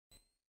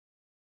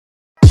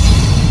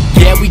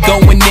Yeah, we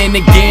going in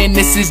again,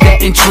 this is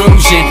that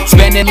intrusion.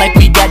 Spending like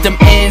we got them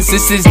ends,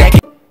 this is that.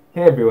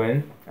 Hey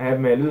everyone, I have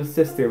my little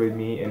sister with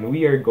me and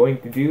we are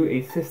going to do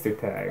a sister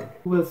tag.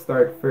 Who will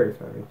start first,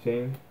 Mami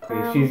Ching?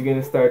 Okay, she's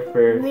gonna start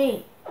first.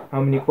 Me.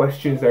 How many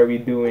questions are we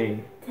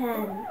doing?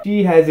 10.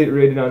 She has it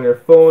written on her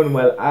phone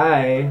while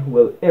I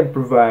will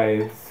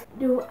improvise.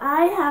 Do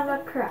I have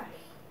a crush?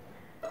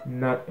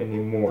 Not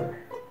anymore.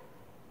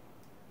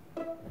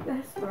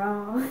 That's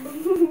wrong.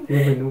 Do you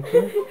have a new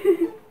crush?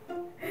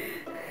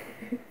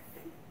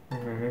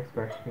 Okay, next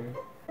question.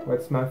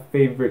 What's my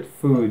favorite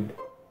food?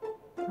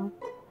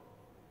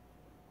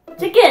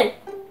 Chicken!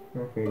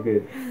 Okay,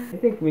 good. I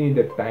think we need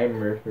a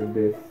timer for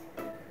this.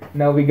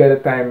 Now we got a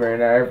timer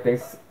and now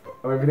everything's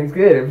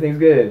good. Everything's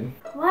good.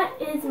 What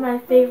is my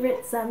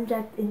favorite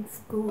subject in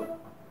school?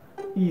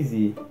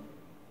 Easy.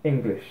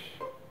 English.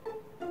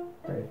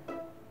 Right.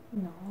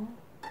 No.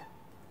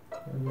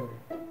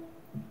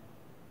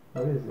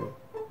 What is it?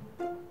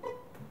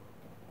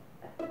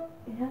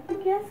 You have to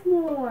guess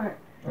more.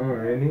 Oh,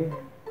 really?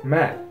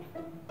 Math.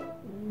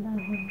 No.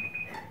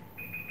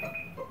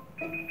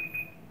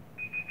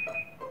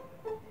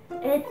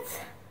 It's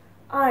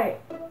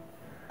art.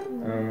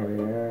 Oh,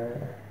 yeah.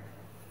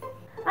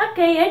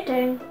 Okay, your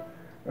turn.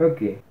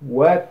 Okay.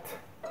 What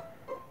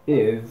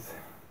is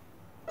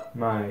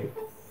my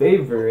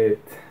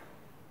favorite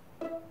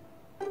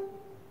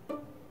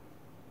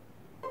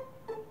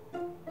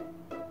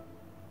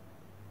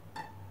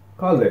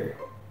color?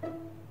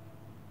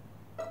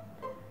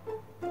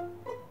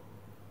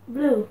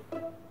 Blue.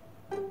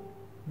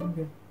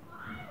 Okay.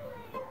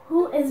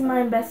 Who is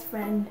my best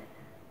friend?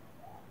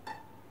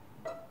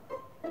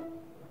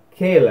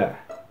 Kayla.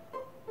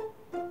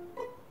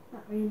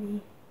 Not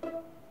really.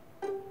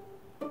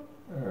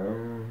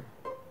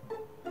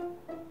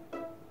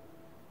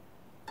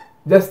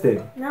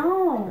 Justin.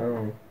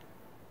 No.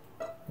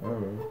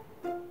 Oh.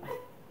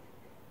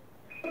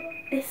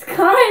 It's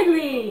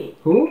Carly.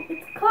 Who?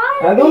 It's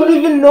Carly. I don't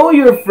even know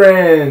your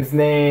friends'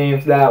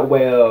 names that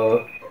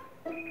well.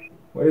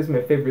 What is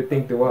my favorite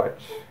thing to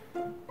watch?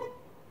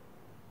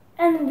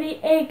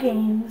 NBA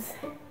games.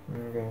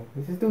 Okay,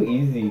 this is too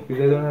easy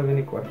because I don't have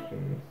any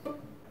questions.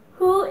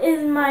 Who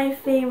is my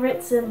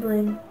favorite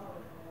sibling?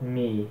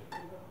 Me.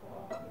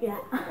 Yeah.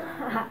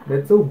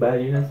 That's so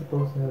bad. You're not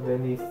supposed to have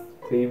any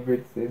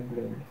favorite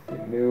siblings.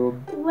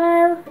 Noob.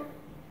 Well,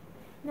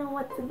 you know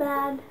what's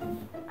bad?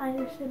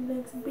 Other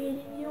siblings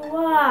beating you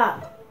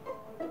up.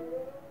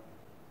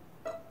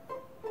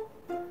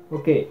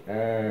 Okay,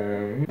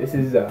 this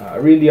is a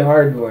really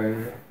hard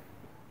one.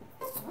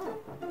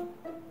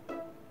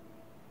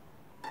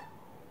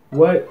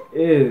 What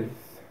is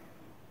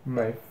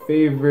my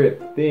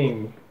favorite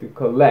thing to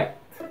collect?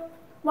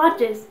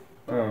 Watches.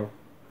 Oh.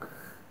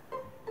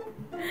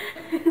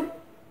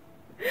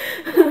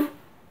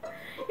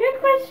 Your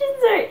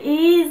questions are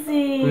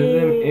easy.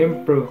 Because I'm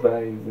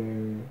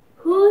improvising.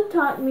 Who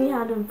taught me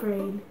how to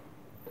braid?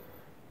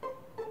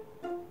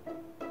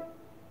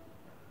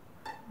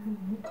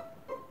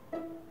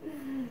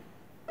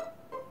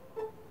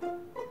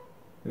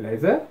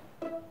 Liza?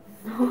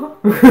 No.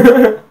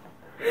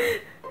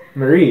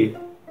 Marie?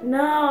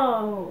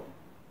 No.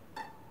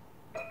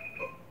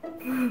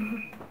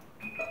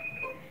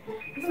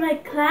 It's my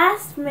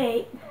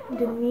classmate,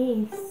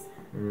 Denise.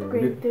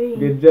 Grade 3.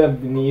 Good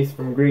job, Denise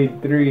from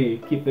grade 3.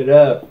 Keep it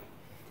up.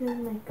 She's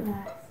in my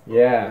class.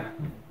 Yeah.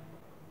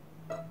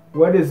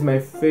 What is my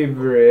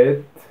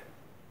favorite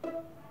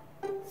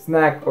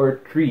snack or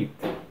treat?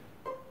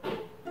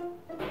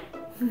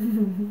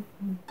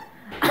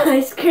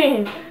 Ice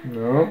cream.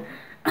 No.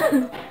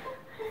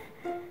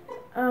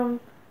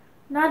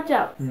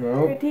 Nachos.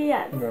 No.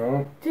 Tortillas.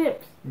 No.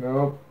 Chips.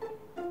 No.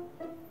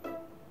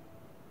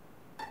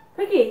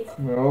 Cookies.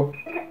 No.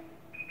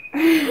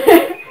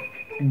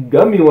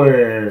 Gummy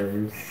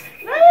worms.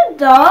 No, you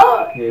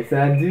don't. Yes,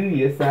 I do.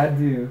 Yes, I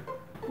do.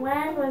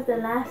 When was the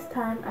last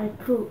time I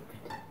pooped?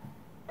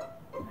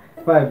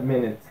 5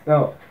 minutes.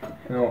 No.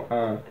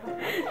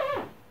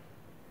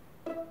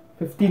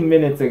 15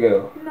 minutes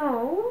ago.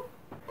 No.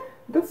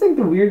 That's like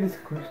the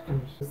weirdest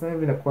question. It's not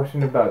even a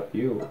question about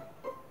you.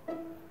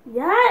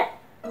 Yeah.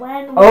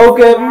 When was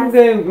Okay, the last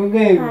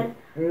okay. time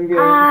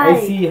I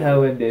see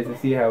how it is. I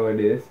see how it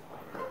is.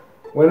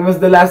 When was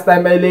the last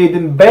time I laid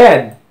in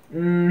bed?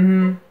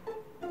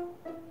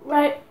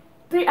 Right.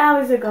 3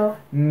 hours ago.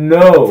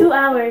 No. 2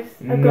 hours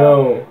ago.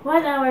 No.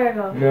 1 hour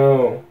ago.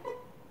 No.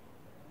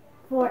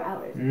 4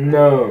 hours.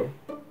 No.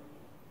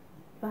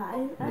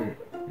 5 hours.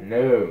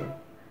 No.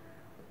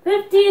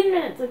 15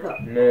 minutes ago.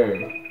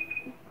 No.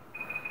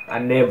 I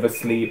never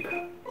sleep.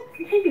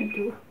 Yeah, you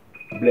do.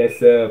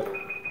 Bless up.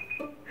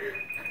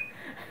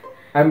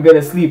 I'm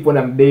gonna sleep when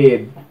I'm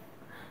dead.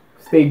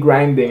 Stay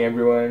grinding,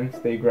 everyone.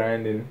 Stay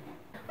grinding.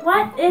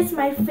 What is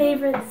my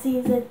favorite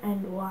season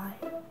and why?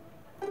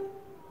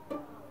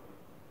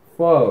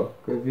 Fall,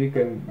 because you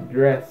can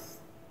dress.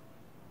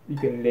 You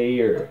can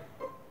layer.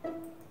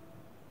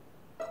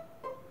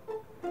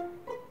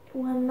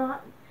 Well,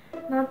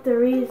 not the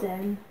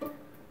reason.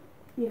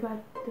 You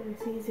got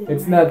It's easy.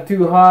 It's not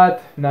too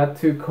hot, not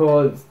too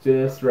cold, it's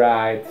just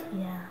right.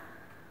 Yeah.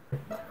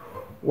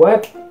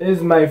 What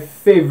is my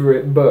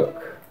favorite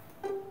book?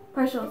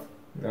 Partials.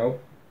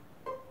 Nope.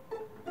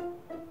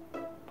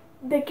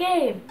 The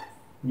game.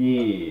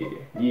 Yeah,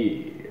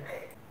 yeah.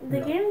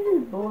 The game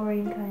is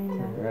boring,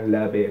 kinda. I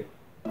love it.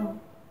 Oh.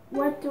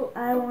 What do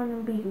I want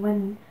to be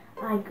when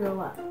I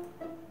grow up?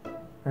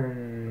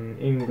 An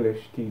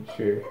English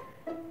teacher,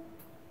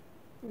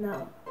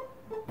 No.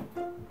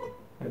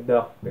 a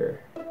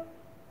doctor.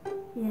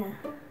 Yeah.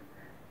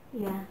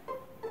 Yeah.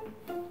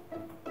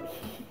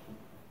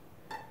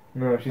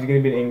 No, she's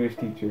gonna be an English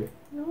teacher.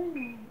 No.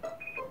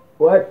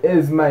 What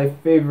is my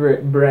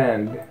favorite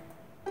brand?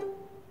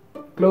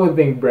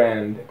 Clothing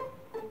brand.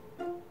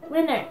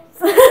 Winners.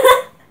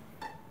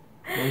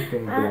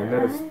 Clothing brand,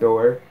 not a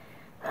store.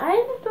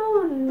 I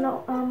don't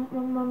know.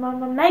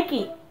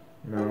 Nike.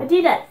 No,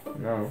 Adidas.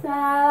 no.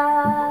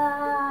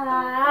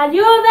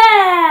 You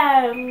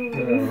them.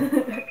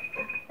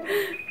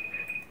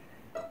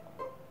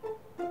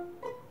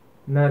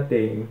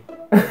 Nothing.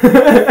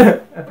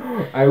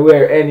 I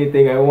wear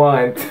anything I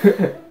want.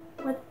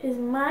 What is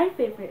my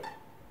favorite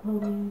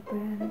clothing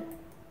brand?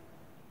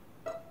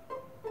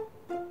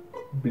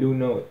 Blue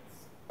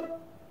Notes.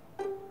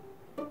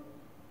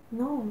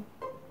 No.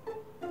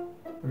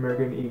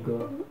 American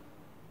Eagle.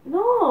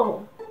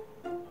 No.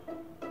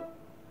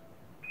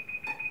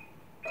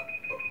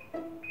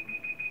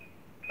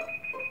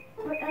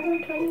 Forever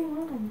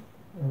 21.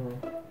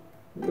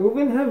 You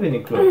don't have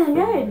any clothes.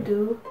 Yeah, I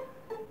do.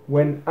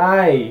 When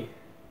I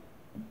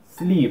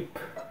sleep,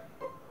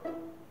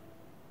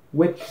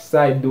 which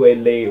side do I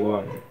lay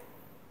on?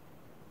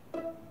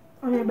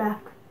 On your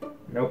back.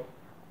 Nope.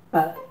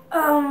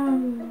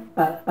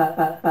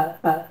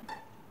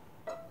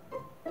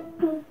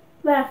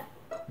 Left.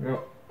 No.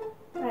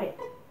 Right.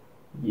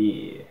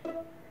 Yeah.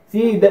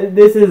 See,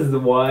 this is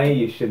why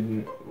you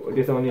shouldn't.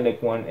 There's only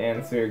like one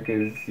answer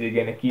because you're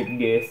gonna keep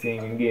guessing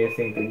and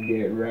guessing to get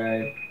it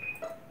right.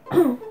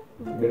 You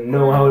don't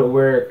know how it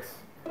works.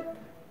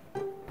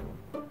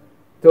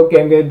 It's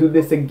okay, I'm gonna do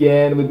this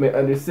again with my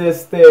other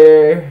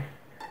sister.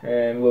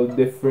 And we'll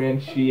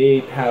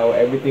differentiate how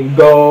everything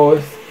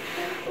goes.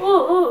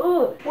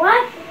 Ooh.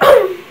 What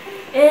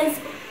is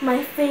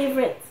my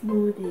favorite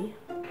smoothie?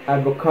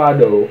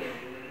 Avocado.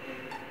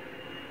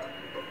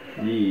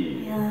 Yeah.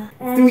 Yeah.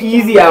 It's too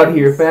easy out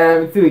here,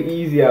 fam. It's too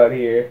easy out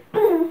here.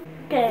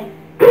 Okay.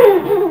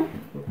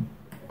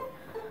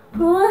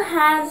 Who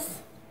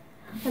has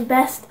the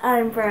best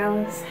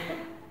eyebrows?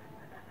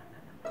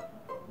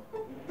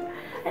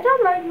 I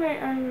don't like my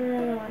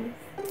eyebrows.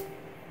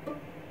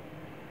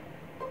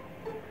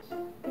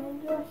 Can I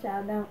do a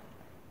shout out?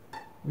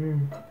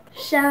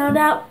 Shout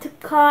out to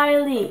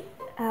Carly.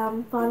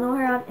 Follow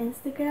her on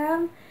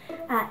Instagram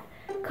at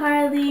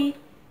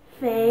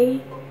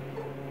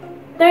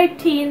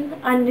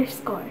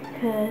CarlyFaye13_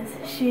 because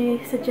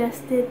she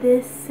suggested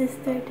this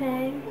sister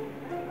tag.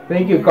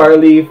 Thank you,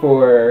 Carly,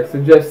 for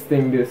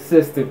suggesting this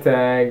sister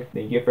tag.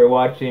 Thank you for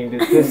watching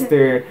this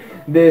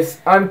this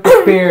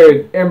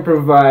unprepared,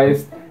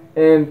 improvised,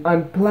 and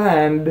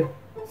unplanned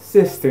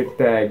sister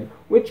tag,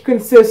 which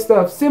consists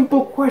of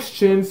simple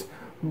questions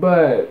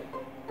but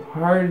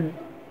hard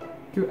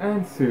to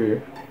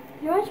answer.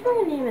 Yours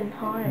weren't even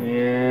hard.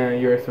 Yeah,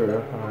 yours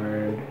were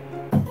hard.